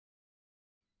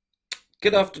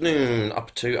Good afternoon,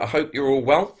 up to. I hope you're all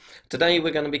well. Today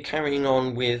we're going to be carrying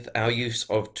on with our use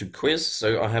of ToQuiz.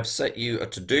 So I have set you a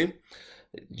to-do.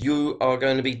 You are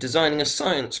going to be designing a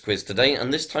science quiz today,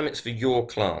 and this time it's for your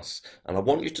class. And I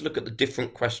want you to look at the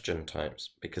different question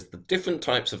types, because the different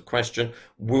types of question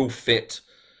will fit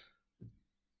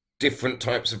different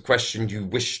types of question you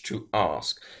wish to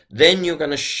ask. Then you're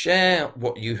going to share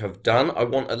what you have done. I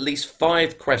want at least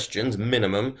 5 questions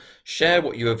minimum. Share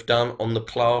what you have done on the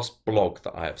class blog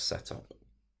that I have set up.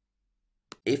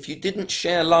 If you didn't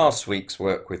share last week's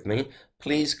work with me,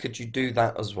 please could you do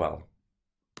that as well?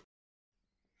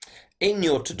 In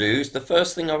your to-dos, the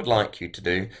first thing I would like you to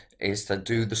do is to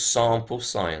do the sample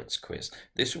science quiz.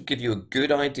 This will give you a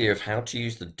good idea of how to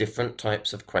use the different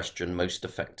types of question most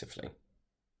effectively.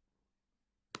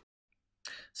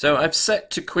 So I've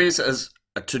set ToQuiz as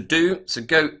a to-do, so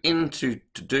go into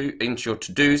your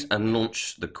to-dos and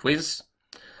launch the quiz.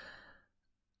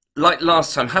 Like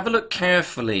last time, have a look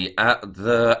carefully at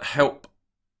the help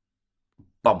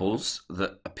bubbles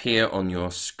that appear on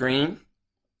your screen.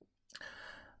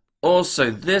 Also,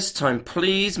 this time,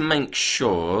 please make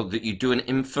sure that you do an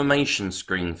information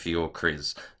screen for your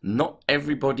quiz. Not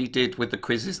everybody did with the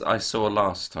quizzes that I saw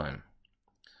last time.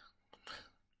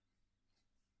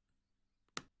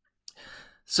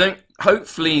 So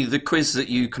hopefully the quiz that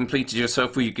you completed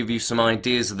yourself will give you some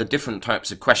ideas of the different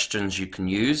types of questions you can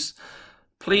use.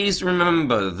 Please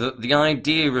remember that the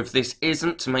idea of this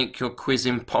isn't to make your quiz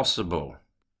impossible.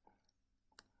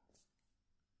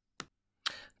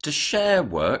 To share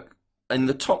work, in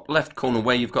the top left corner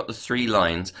where you've got the 3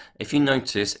 lines, if you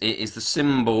notice, it is the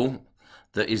symbol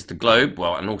that is the globe,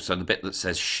 well, and also the bit that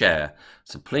says share.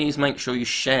 So please make sure you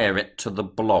share it to the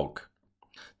blog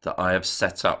that I have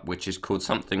set up, which is called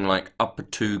something like Upper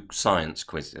 2 Science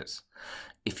Quizzes.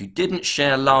 If you didn't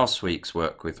share last week's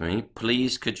work with me,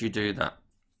 please could you do that?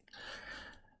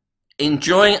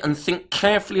 Enjoy and think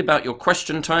carefully about your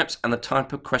question types and the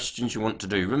type of questions you want to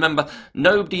do. Remember,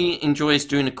 nobody enjoys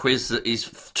doing a quiz that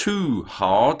is too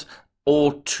hard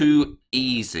or too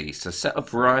easy. So set a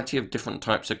variety of different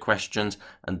types of questions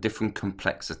and different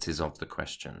complexities of the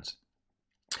questions.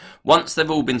 Once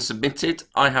they've all been submitted,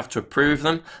 I have to approve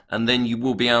them, and then you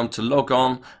will be able to log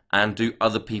on and do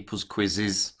other people's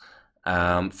quizzes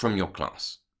from your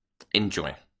class.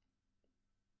 Enjoy.